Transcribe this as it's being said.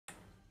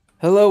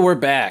Hello, we're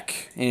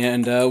back,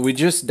 and we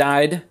just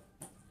died.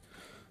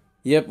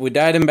 Yep, we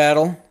died in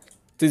battle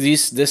to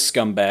this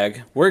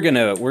scumbag. We're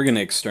gonna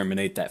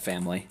exterminate that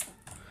family.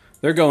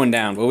 They're going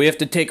down, but we have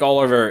to take all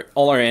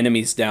our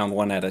enemies down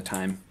one at a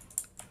time.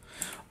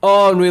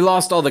 Oh, and we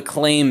lost all the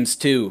claims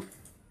too.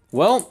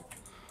 Well,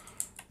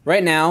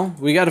 right now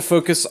we got to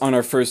focus on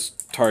our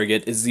first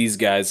target. Is these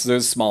guys? They're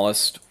the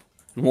smallest,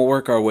 and we'll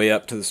work our way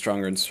up to the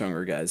stronger and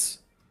stronger guys.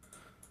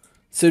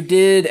 So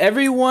did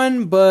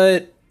everyone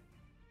but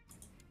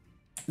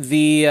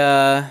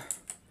we're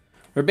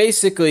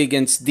basically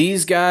against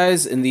these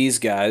guys,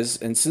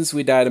 and since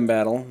we died in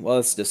battle, well,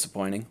 that's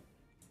disappointing.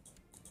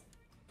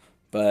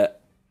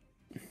 But,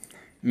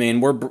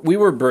 man, we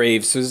were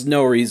brave, so there's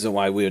no reason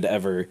why we would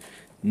ever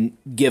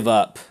give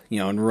up,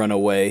 and run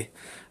away.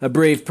 A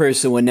brave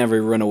person would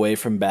never run away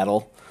from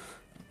battle.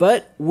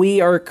 But we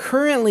are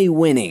currently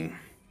winning.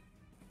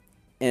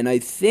 And I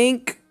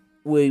think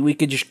we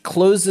could just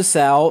close this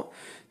out,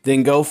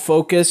 then go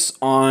focus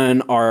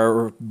on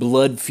our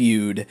blood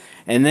feud,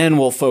 and then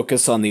we'll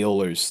focus on the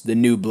Ollers, the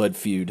new blood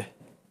feud.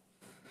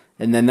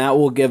 And then that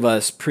will give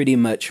us pretty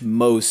much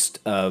most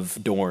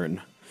of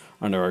Dorne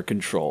under our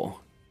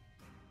control.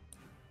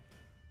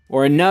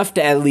 Or enough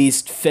to at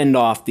least fend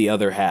off the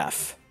other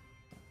half.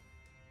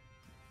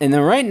 And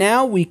then right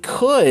now we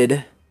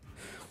could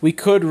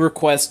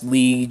request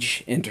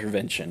liege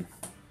intervention.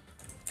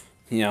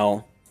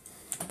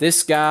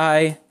 This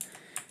guy,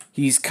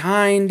 he's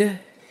kind.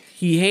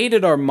 He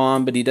hated our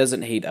mom, but he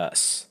doesn't hate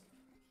us.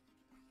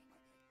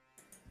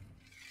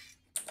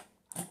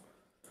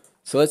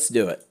 So let's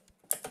do it.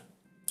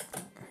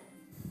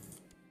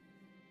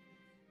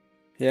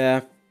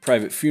 Yeah,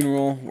 private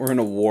funeral. We're in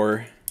a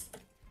war.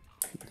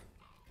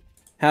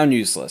 Hound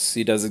useless.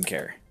 He doesn't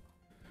care.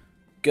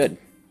 Good.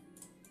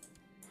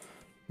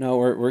 No,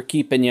 we're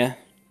keeping you.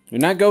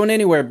 You're not going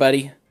anywhere,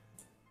 buddy.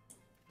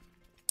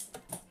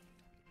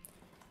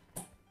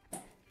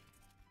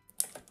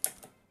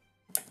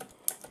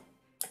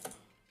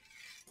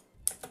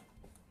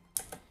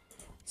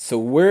 So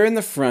we're in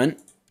the front.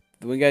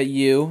 We got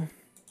you.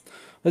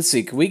 Let's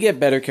see, can we get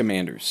better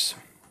commanders?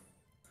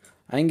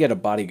 I can get a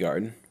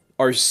bodyguard.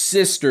 Our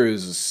sister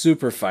is a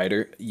super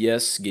fighter.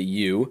 Yes, get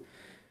you.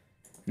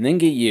 And then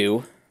get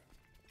you.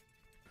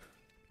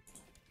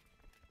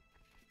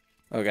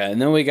 Okay, and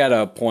then we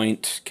gotta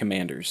appoint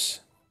commanders.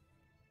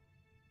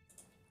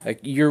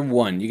 Like, you're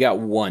one. You got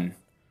one.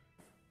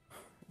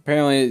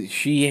 Apparently,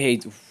 she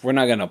hates... We're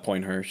not gonna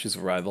appoint her. She's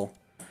a rival.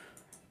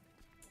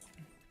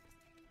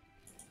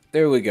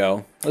 There we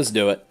go. Let's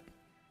do it.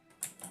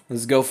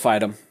 Let's go fight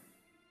them.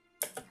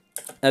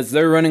 As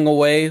they're running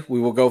away, we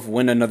will go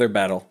win another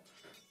battle.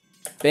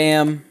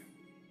 Bam.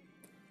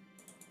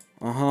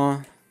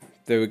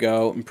 There we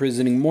go.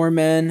 Imprisoning more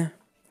men.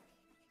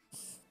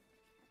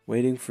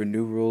 Waiting for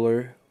new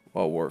ruler.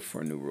 Well, work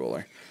for a new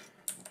ruler.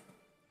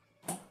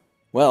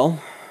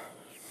 Well.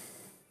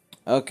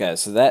 Okay,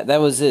 so that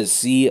was his.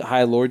 See,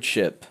 High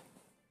Lordship.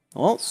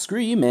 Well, screw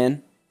you,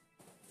 man.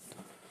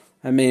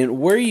 I mean,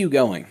 where are you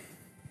going?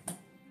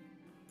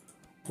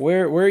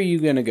 Where are you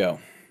gonna go?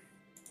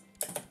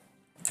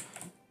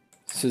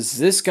 So it's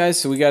this guy,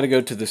 so we gotta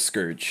go to the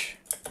Scourge.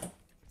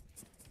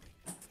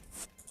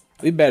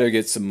 We better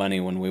get some money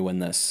when we win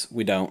this.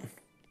 We don't.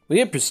 We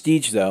get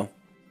prestige, though.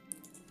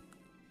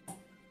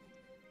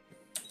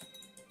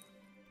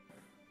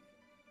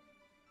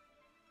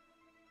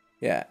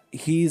 Yeah,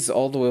 he's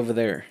all the way over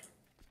there.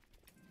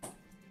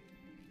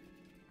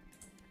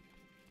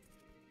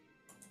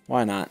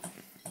 Why not?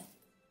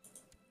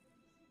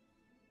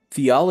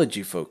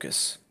 Theology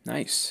focus.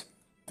 Nice.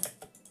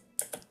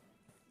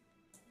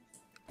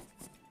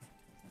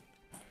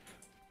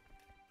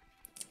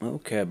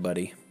 Okay,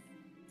 buddy.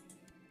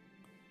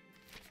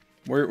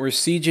 We're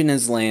sieging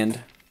his land,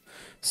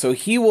 so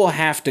he will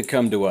have to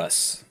come to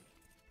us.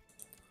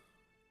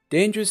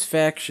 Dangerous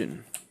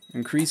faction.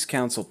 Increase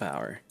council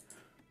power.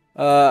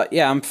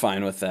 Yeah, I'm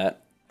fine with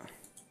that.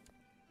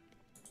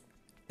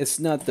 It's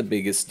not the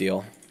biggest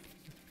deal.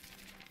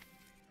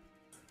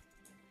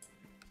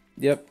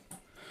 Yep.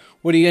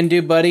 What are you gonna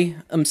do, buddy?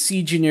 I'm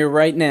sieging you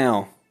right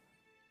now.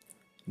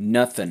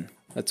 Nothing.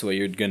 That's what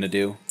you're gonna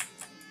do.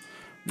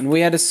 And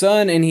we had a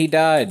son, and he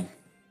died.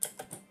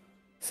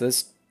 So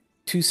that's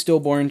 2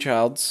 stillborn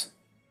childs.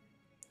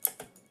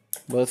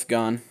 Both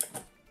gone.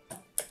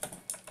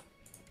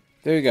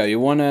 There you go. You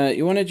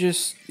wanna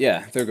just...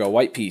 Yeah, there we go.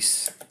 White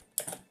peace.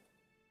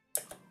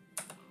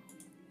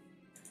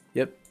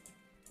 Yep.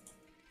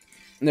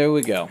 There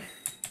we go.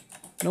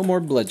 No more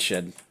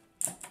bloodshed.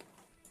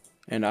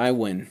 And I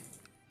win.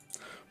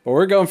 But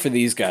we're going for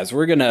these guys.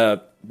 We're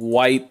gonna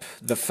wipe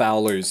the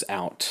Fowlers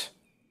out.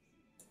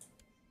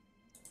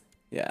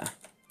 Yeah.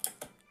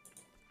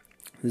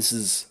 This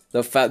is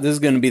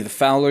gonna be the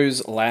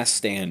Fowlers' last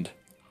stand.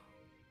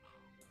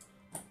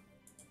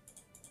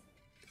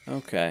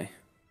 Okay.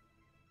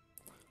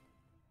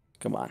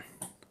 Come on.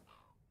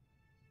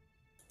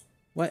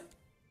 What?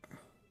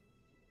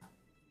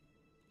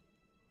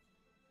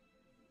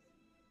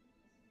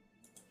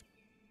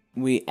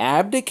 We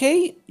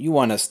abdicate? You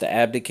want us to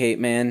abdicate,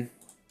 man?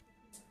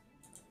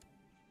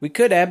 We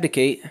could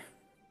abdicate.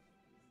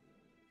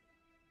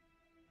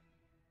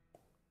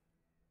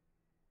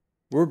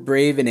 We're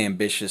brave and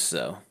ambitious,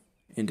 though.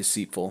 And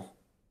deceitful.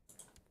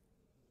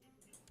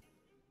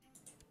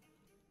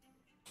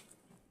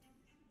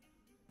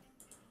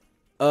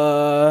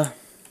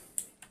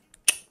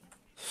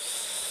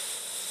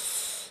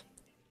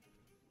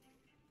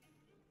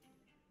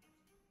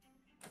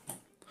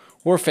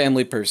 We're a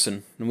family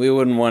person, and we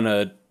wouldn't want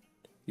to...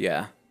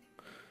 Yeah.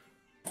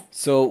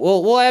 So,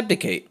 we'll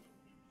abdicate.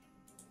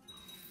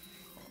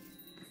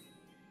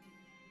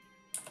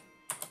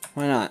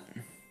 Why not?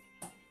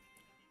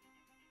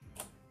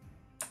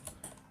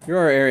 You're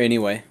our heir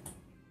anyway.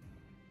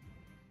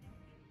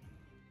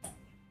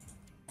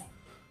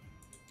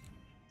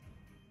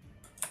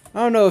 I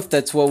don't know if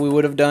that's what we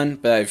would have done,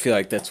 but I feel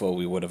like that's what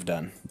we would have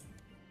done.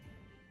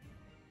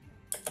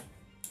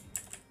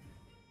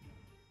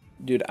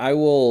 Dude, I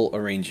will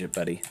arrange it,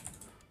 buddy.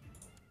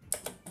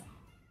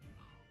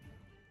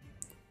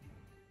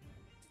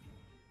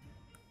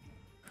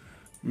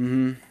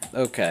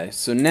 Okay,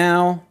 so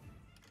now...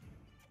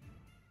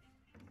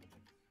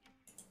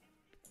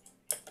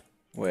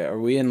 Wait, are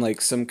we in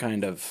like some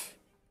kind of...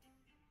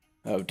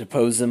 Oh,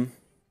 depose him?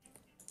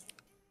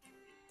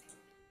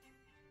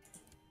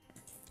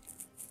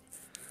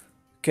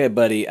 Okay,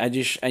 buddy, I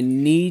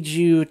need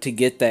you to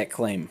get that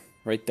claim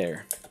right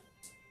there.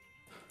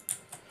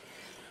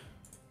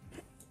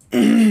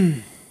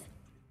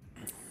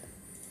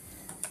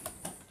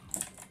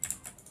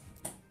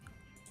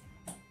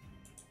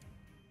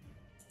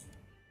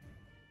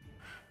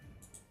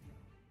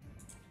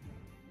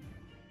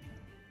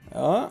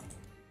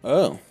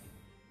 Oh.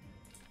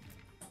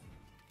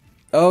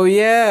 Oh,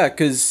 yeah,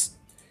 because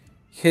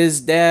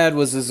his dad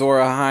was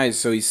Azora High,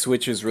 so he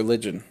switches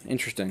religion.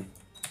 Interesting.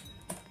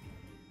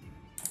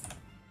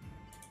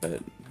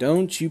 But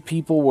don't you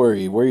people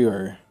worry. Where you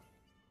are.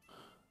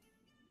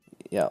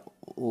 Yeah,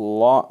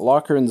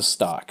 lock her in the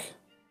stock.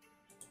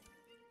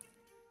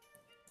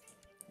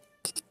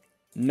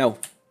 No.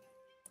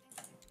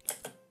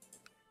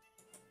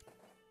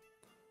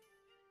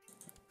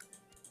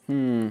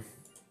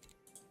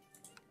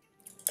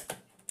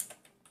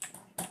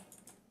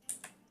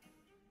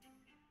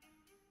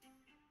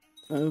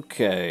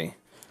 Okay.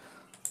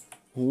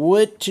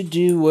 What to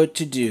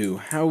do?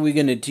 How are we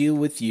gonna deal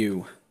with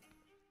you?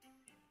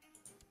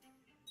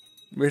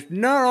 There's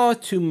not all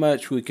too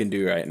much we can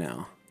do right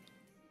now.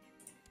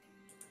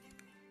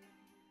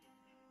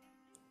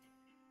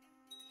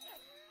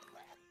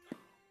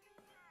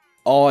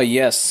 Oh,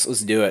 yes,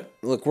 let's do it.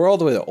 Look, we're all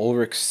the way to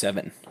Ulrich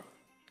 7.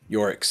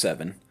 Yorick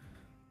 7.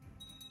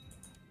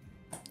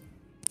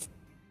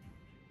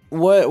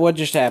 What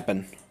just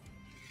happened?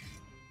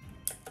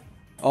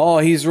 Oh,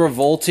 he's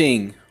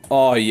revolting.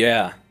 Oh,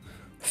 yeah.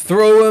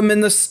 Throw him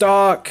in the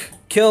stock.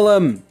 Kill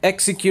him.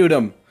 Execute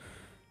him.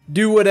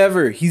 Do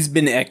whatever. He's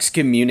been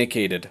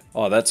excommunicated.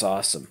 Oh, that's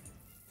awesome.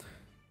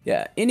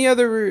 Yeah, any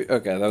other...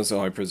 Okay, that was the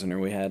only prisoner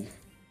we had.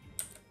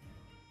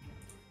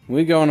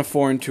 We go on a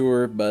foreign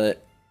tour,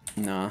 but...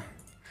 Nah.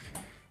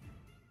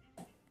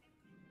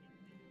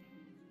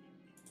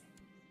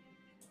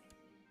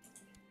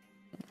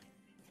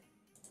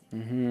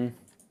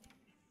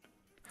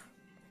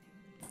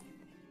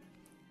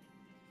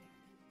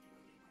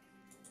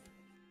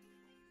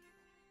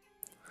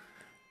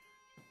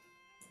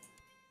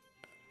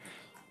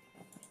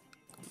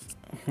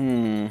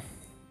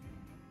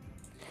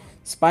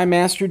 Spy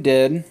Master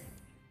dead.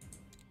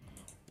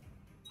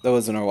 That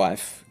wasn't our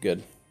wife.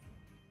 Good.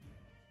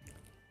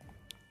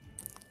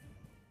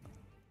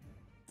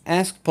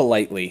 Ask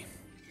politely.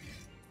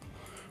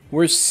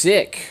 We're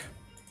sick.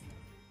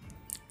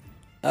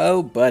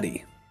 Oh,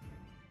 buddy.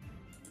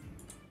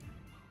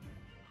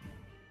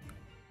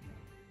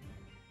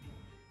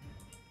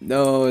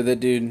 No, the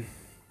dude.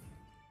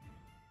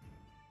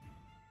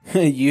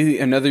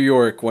 Another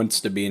Yorick wants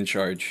to be in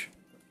charge.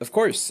 Of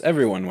course,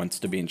 everyone wants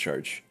to be in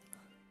charge.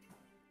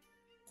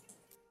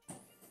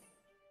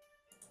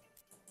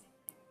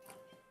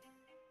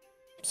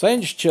 So I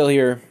can just chill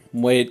here,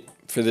 wait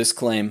for this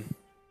claim.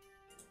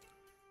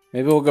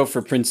 Maybe we'll go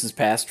for Prince's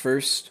Past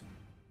first.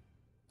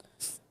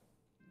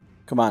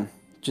 Come on,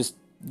 just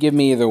give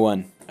me either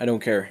one. I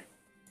don't care.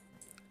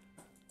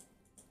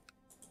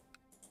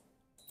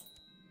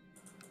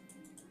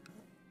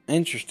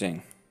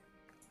 Interesting.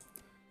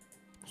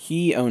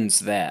 He owns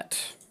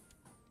that.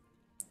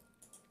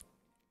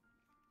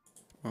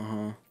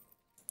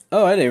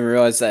 Oh, I didn't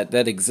realize that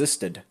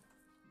existed.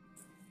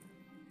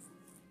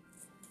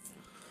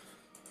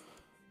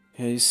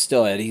 Yeah,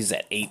 he's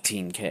at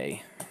 18K.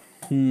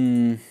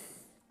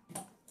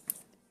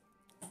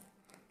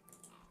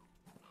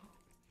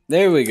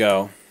 There we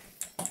go.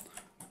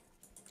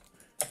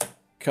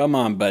 Come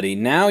on, buddy.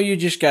 Now you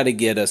just gotta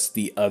get us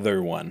the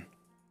other one.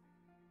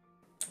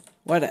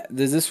 What?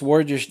 Does this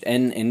war just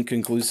end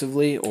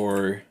inconclusively,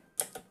 or...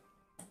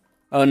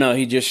 Oh, no,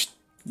 he just...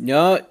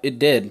 No, it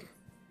did.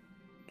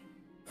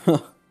 Huh.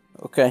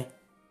 Okay.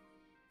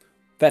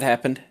 That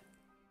happened.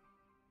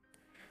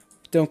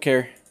 Don't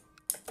care.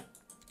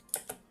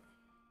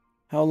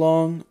 How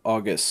long?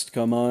 August.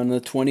 Come on,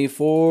 the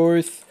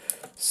 24th.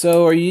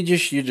 So are you're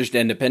just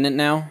independent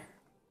now?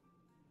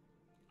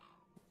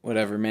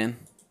 Whatever, man.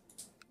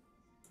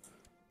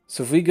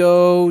 So if we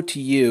go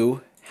to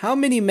you, how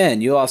many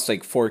men? You lost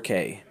like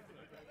 4K.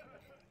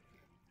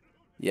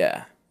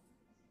 Yeah.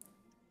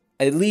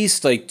 At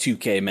least like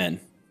 2K men.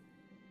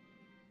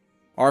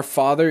 Our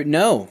father?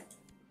 No.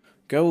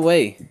 Go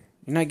away.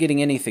 You're not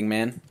getting anything,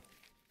 man.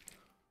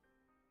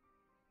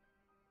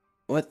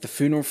 What? The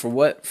funeral for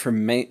what? For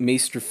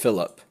Maester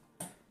Philip.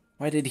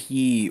 Why did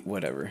he...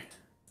 Whatever.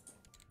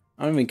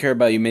 I don't even care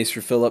about you,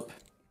 Maester Philip.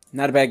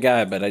 Not a bad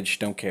guy, but I just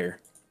don't care.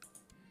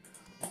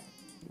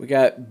 We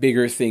got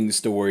bigger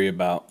things to worry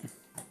about.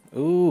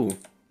 Ooh.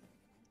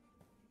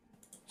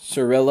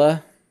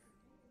 Cirilla.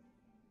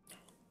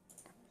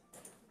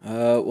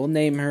 We'll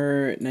name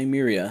her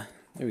Nymeria.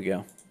 There we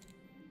go.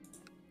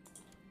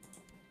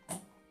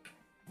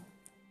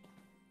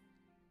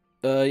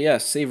 Yeah,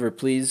 save her,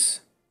 please.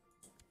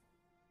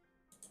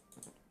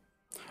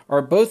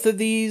 Are both of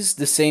these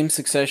the same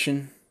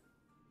succession?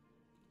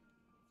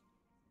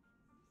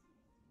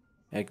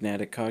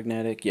 Agnatic,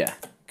 cognatic? Yeah.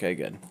 Okay,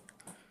 good.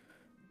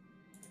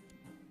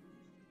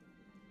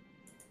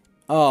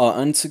 Oh,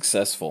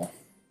 unsuccessful.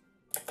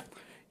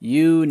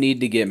 You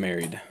need to get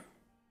married.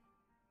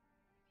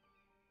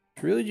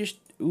 Really just...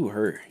 Ooh,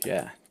 her.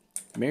 Yeah.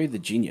 Marry the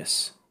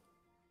genius.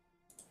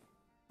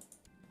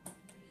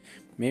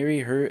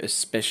 Marry her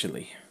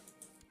especially.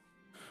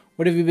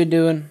 What have you been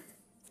doing?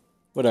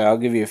 What? I'll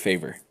give you a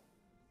favor.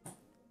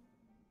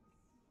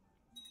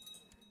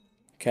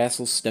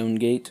 Castle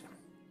Stonegate.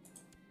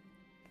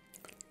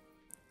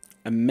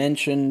 I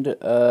mentioned,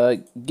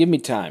 give me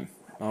time.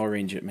 I'll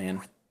arrange it,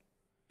 man.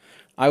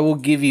 I will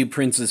give you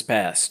Princess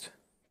Pass.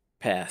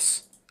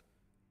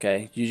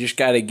 Okay? You just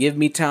gotta give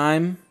me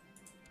time.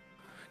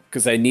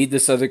 Because I need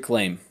this other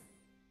claim.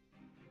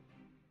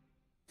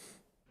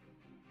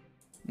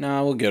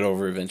 Nah, we'll get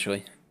over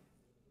eventually.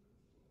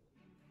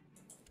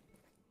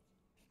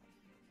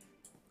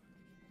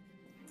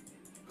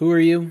 Who are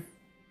you?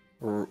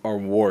 Our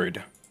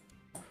ward.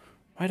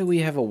 Why do we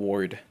have a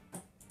ward?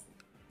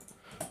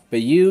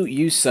 But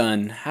you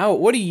son,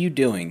 what are you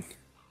doing?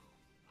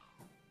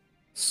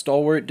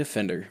 Stalwart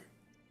defender.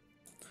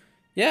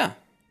 Yeah,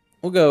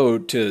 we'll go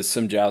to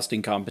some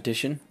jousting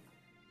competition.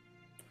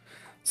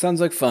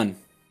 Sounds like fun.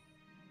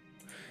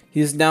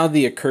 He's now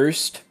the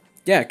accursed.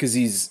 Yeah, because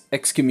he's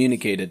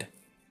excommunicated.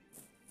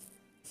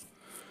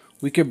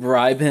 We could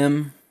bribe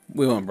him.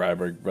 We won't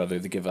bribe our brother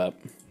to give up.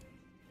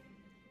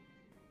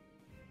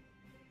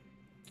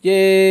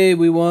 Yay,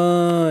 we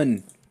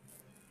won!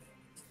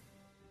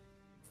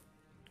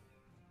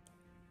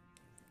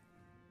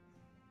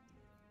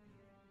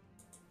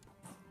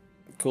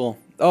 Cool.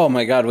 Oh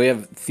my god, we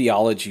have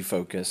theology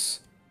focus.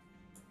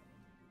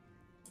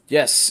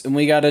 Yes, and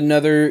we got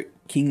another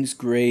King's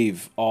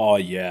Grave. Oh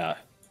yeah.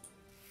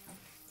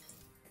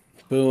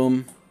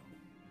 Boom.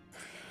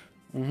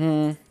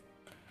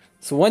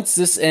 So once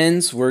this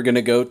ends, we're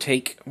gonna go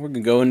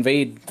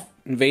invade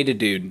a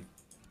dude.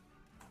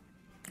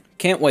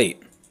 Can't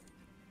wait.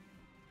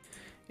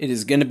 It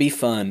is gonna be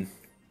fun.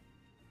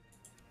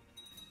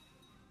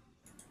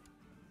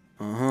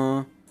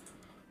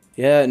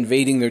 Yeah,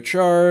 invading their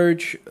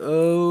charge.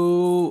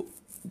 Oh,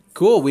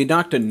 cool. We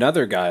knocked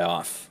another guy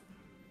off.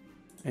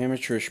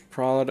 Amateurish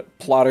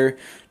plotter.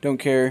 Don't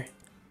care.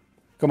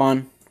 Come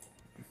on.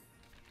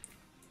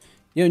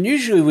 You know, and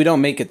usually we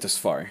don't make it this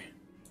far.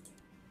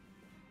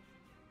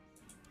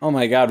 Oh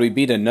my god, we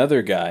beat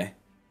another guy.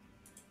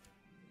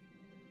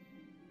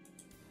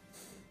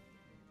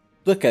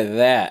 Look at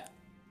that.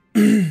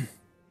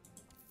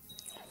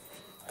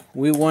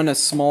 We won a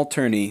small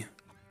tourney.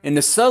 And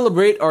to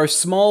celebrate our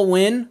small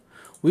win,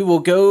 we will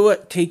go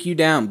take you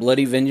down,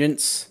 Bloody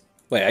Vengeance.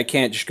 Wait, I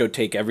can't just go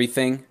take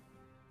everything.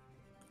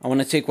 I want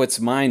to take what's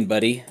mine,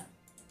 buddy.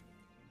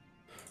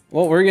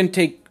 Well, we're going to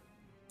take...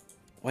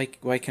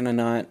 Why can I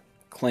not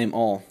claim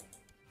all?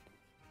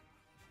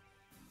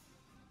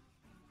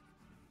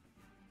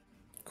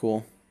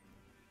 Cool.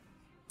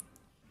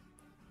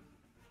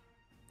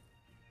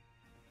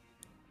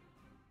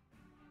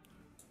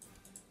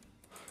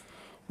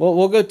 Well,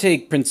 we'll go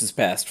take Princess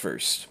Pass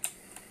first.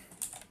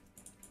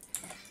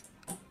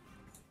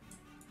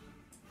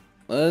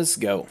 Let's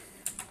go.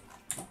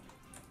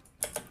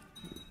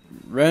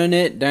 Run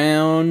it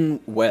down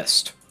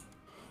west.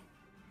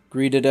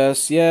 Greeted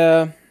us,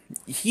 yeah.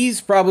 He's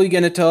probably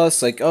gonna tell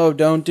us like, "Oh,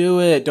 don't do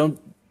it.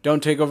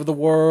 Don't take over the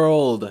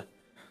world.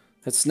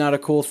 That's not a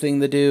cool thing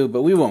to do,"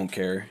 but we won't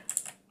care.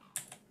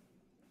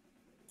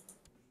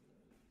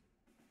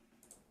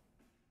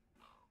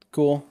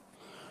 Cool.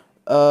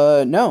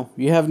 No,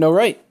 you have no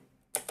right.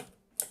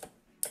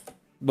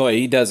 Boy,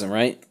 he doesn't,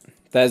 right?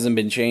 That hasn't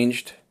been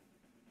changed.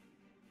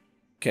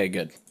 Okay,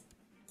 good.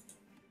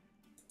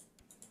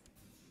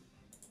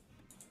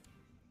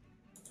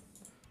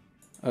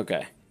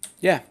 Okay.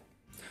 Yeah.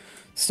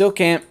 Still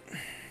can't.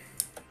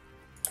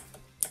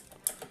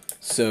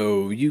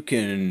 So you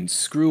can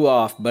screw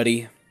off,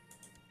 buddy.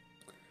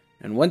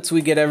 And once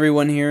we get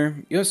everyone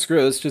here, screw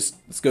it,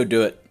 let's go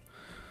do it.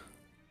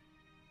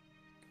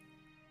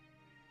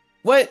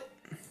 What?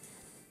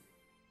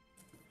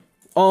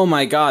 Oh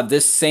my god,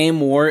 this same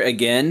war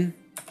again?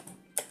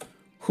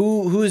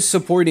 Who is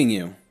supporting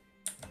you?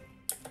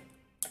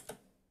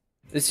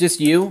 It's just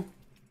you?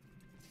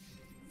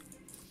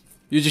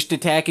 You're just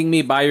attacking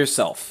me by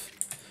yourself.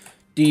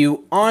 Do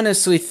you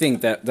honestly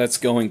think that that's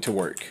going to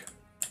work?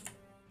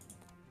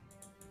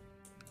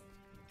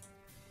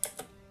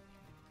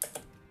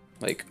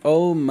 Like,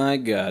 oh my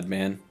god,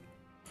 man.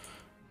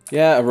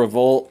 Yeah, a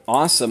revolt.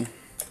 Awesome.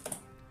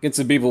 Against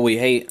the people we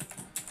hate.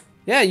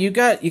 Yeah, you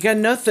got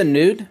nothing,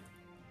 dude.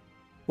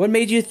 What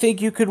made you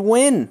think you could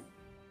win?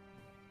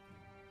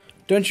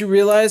 Don't you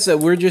realize that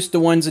we're just the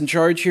ones in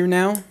charge here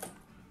now?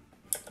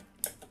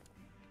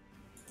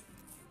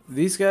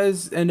 These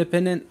guys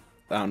independent?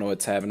 I don't know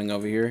what's happening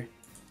over here.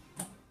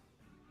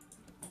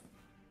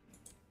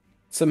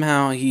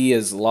 Somehow he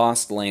has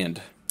lost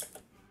land.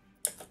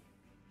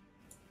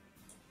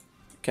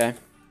 Okay.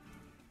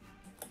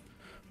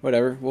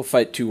 Whatever, we'll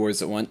fight 2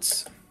 wars at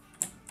once.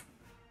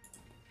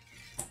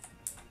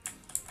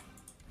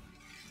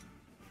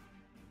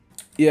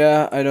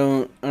 Yeah, I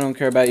don't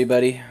care about you,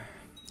 buddy.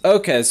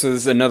 Okay, so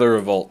there's another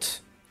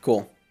revolt.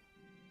 Cool.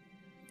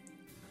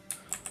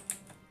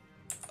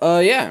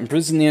 Yeah,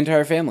 imprison the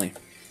entire family.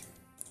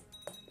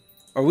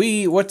 Are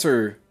we,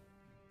 we're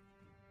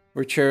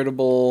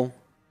charitable.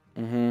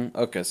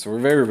 Okay, so we're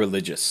very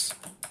religious.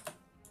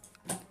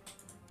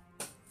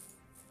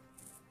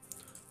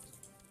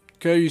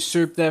 Can I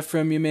usurp that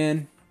from you,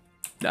 man?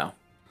 No.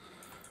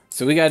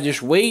 So we gotta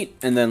just wait,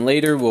 and then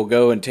later we'll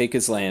go and take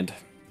his land.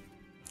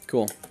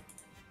 Cool.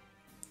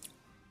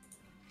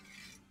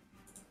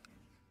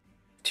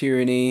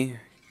 Tyranny.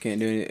 Can't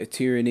do it.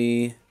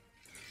 Tyranny.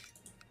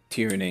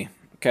 Tyranny.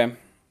 Okay.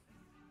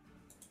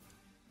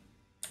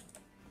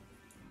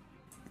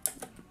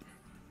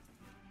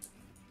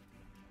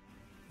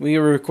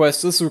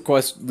 Let's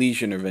request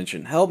liege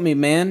intervention. Help me,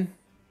 man.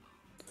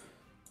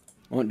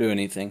 Won't do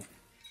anything.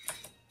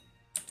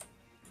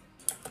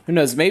 Who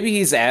knows? Maybe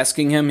he's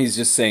asking him, he's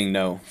just saying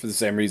no, for the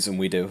same reason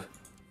we do.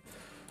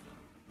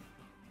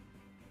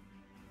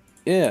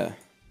 Yeah.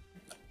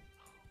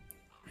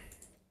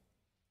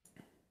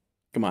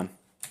 Come on.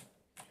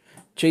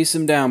 Chase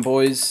him down,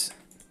 boys.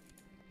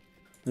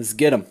 Let's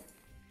get him.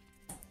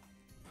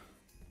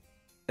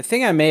 I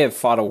think I may have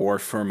fought a war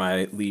for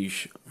my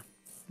liege.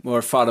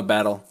 Or fought a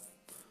battle.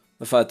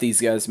 I fought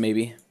these guys,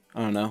 maybe.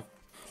 I don't know.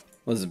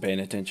 Wasn't paying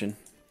attention.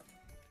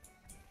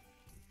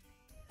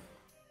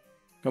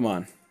 Come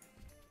on.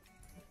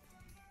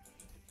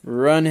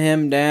 Run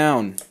him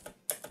down.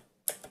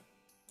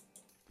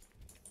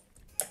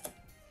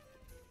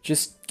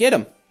 Just get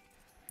him.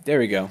 There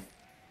we go.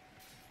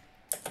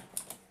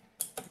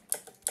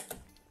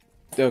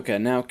 Okay,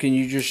 now can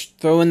you just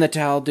throw in the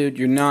towel, dude?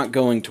 You're not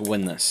going to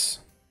win this.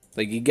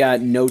 Like, you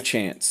got no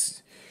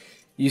chance.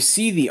 You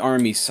see the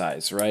army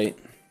size, right?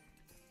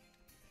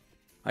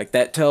 Like,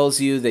 that tells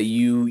you that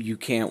you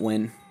can't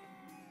win.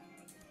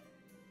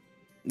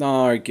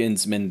 No, our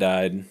kinsman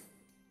died.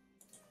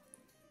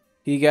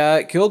 He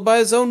got killed by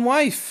his own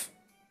wife.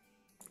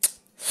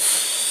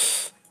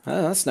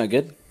 Oh, that's not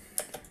good.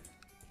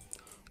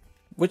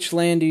 Which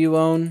land do you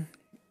own?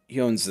 He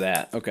owns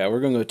that. Okay, we're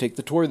gonna go take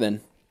the tour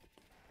then.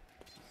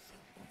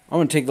 I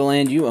want to take the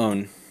land you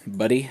own,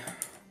 buddy.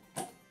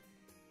 And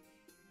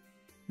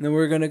then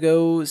we're gonna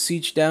go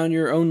siege down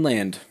your own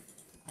land.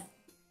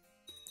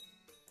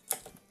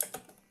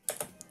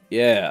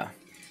 Yeah.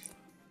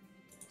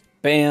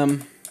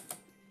 Bam.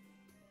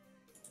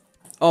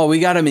 Oh, we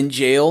got him in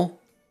jail?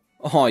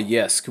 Oh,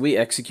 yes. Can we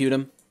execute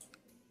him?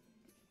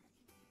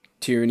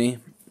 Tyranny.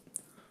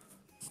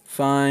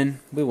 Fine.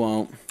 We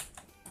won't.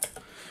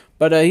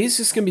 But he's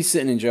just going to be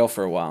sitting in jail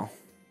for a while.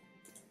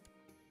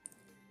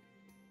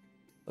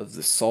 Of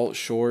the Salt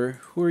Shore.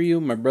 Who are you,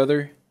 my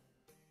brother?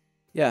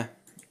 Yeah.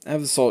 I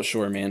have the Salt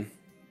Shore, man.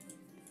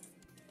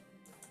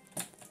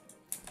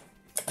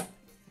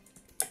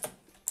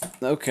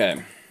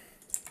 Okay.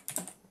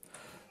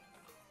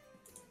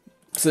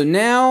 So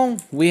now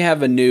we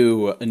have a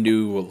new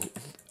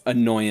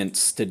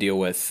annoyance to deal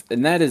with,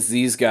 and that is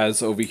these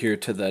guys over here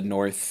to the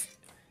north,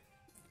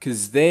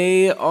 because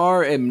they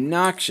are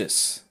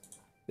obnoxious.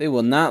 They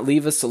will not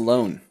leave us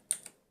alone.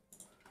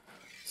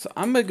 So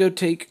I'm gonna go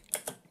take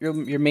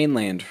your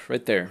mainland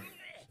right there.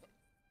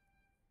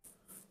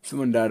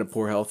 Someone died of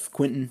poor health.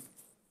 Quentin.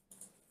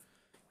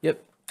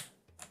 Yep.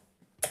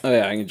 Oh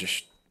yeah, I can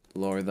just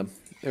lower them.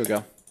 There we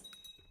go.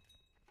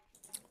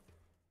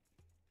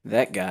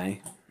 That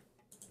guy.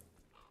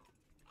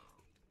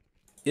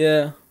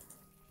 Yeah.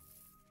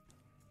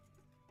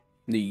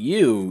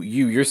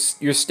 You're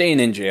staying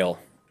in jail.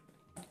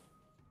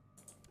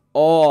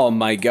 Oh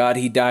my god,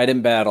 he died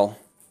in battle.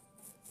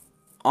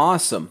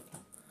 Awesome.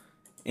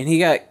 And he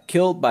got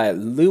killed by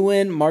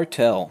Lewin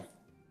Martell.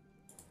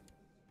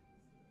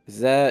 Is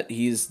that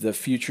he's the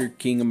future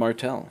king of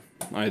Martell?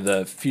 Or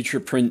the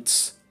future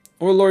prince?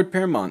 Or Lord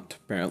Paramount,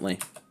 apparently.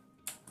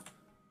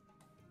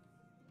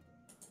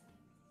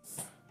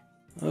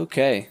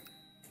 Okay.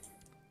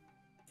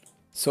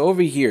 So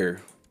over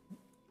here.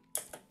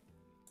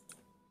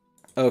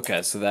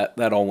 Okay, so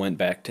that all went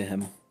back to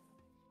him.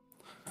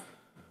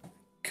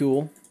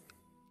 Cool.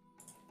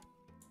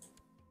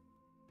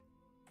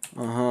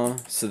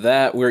 So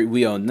that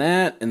we own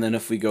that, and then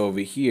if we go over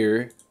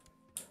here,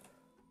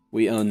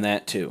 we own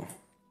that too.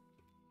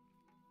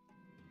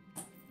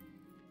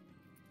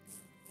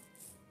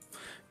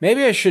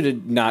 Maybe I should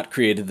have not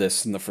created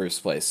this in the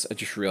first place. I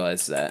just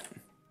realized that.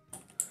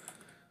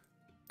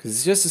 Because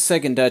it's just a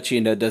second duchy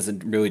and that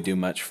doesn't really do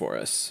much for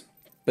us.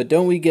 But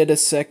don't we get a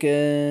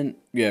second...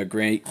 Yeah,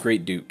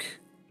 Great Duke.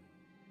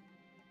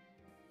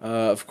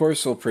 Of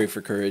course we'll pray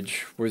for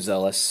courage. We're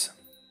zealous.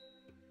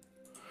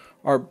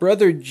 Our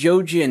brother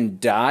Jojen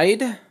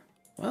died?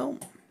 Well,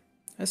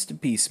 rest in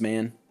peace,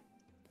 man.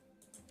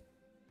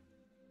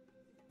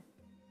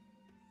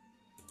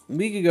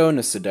 We could go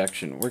into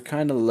seduction. We're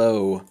kind of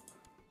low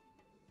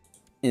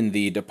in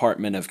the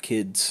department of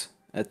kids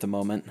at the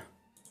moment.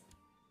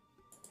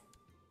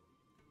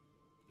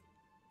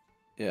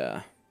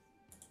 Yeah.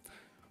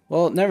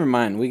 Well, never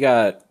mind. We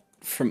got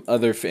from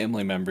other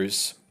family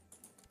members.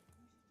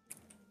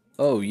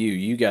 Oh,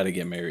 you gotta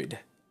get married.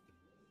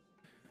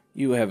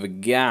 You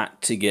have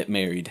got to get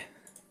married.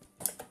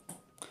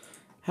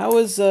 How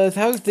are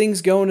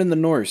things going in the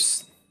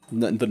North?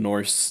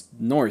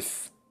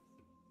 North.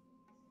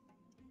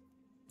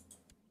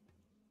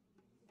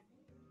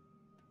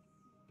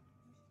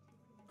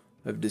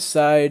 I've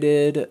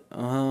decided,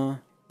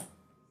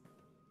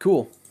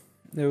 cool.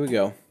 There we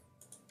go.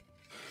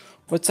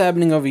 What's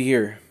happening over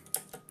here?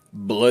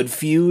 Blood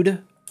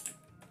feud?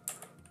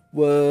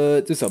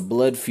 What? There's a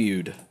blood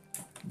feud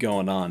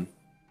going on.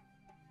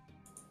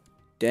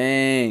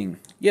 Dang.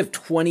 You have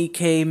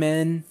 20k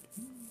men?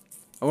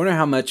 I wonder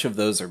how much of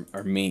those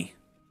are me.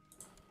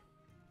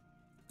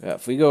 Yeah,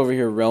 if we go over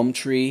here, Realm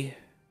Tree,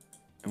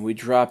 and we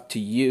drop to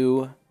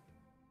you.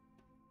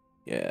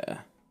 Yeah.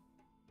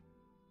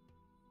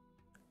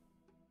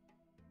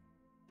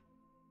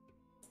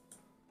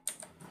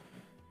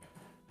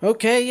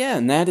 Okay, yeah,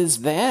 and that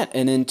is that.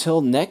 And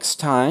until next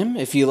time,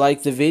 if you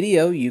like the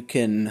video, you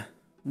can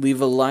leave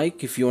a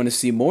like. If you want to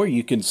see more,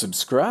 you can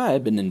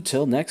subscribe. And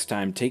until next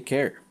time, take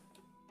care.